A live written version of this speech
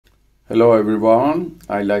Hello everyone,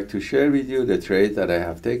 I'd like to share with you the trade that I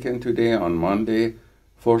have taken today on Monday,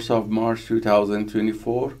 4th of March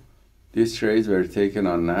 2024. These trades were taken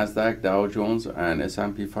on Nasdaq, Dow Jones and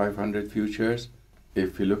S&P 500 futures.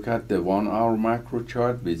 If we look at the 1 hour macro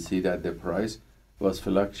chart, we see that the price was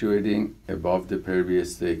fluctuating above the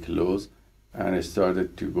previous day close and it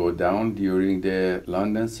started to go down during the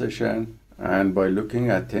London session. And by looking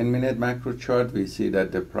at 10-minute macro chart, we see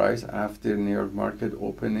that the price after New York market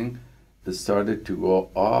opening started to go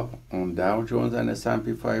up on Dow Jones and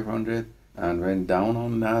S&P 500 and went down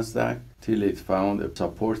on Nasdaq till it found a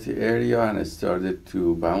support area and it started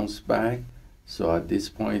to bounce back. So at this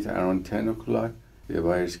point around 10 o'clock, the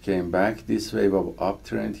buyers came back. This wave of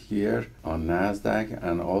uptrend here on Nasdaq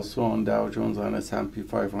and also on Dow Jones and S&P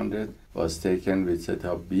 500 was taken with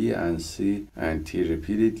setup B and C and T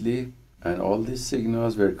repeatedly. And all these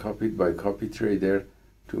signals were copied by copy trader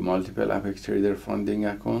to multiple Apex Trader funding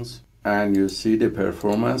accounts. And you see the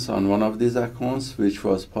performance on one of these accounts, which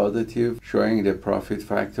was positive, showing the profit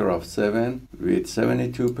factor of 7 with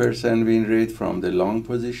 72% win rate from the long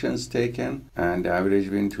positions taken and the average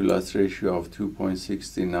win to loss ratio of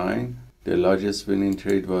 2.69. The largest winning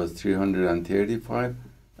trade was $335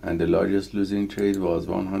 and the largest losing trade was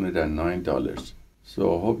 $109.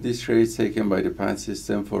 So I hope this trade taken by the PAAT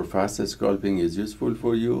system for fast scalping is useful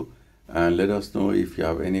for you, and let us know if you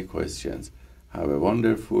have any questions. Have a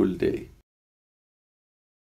wonderful day.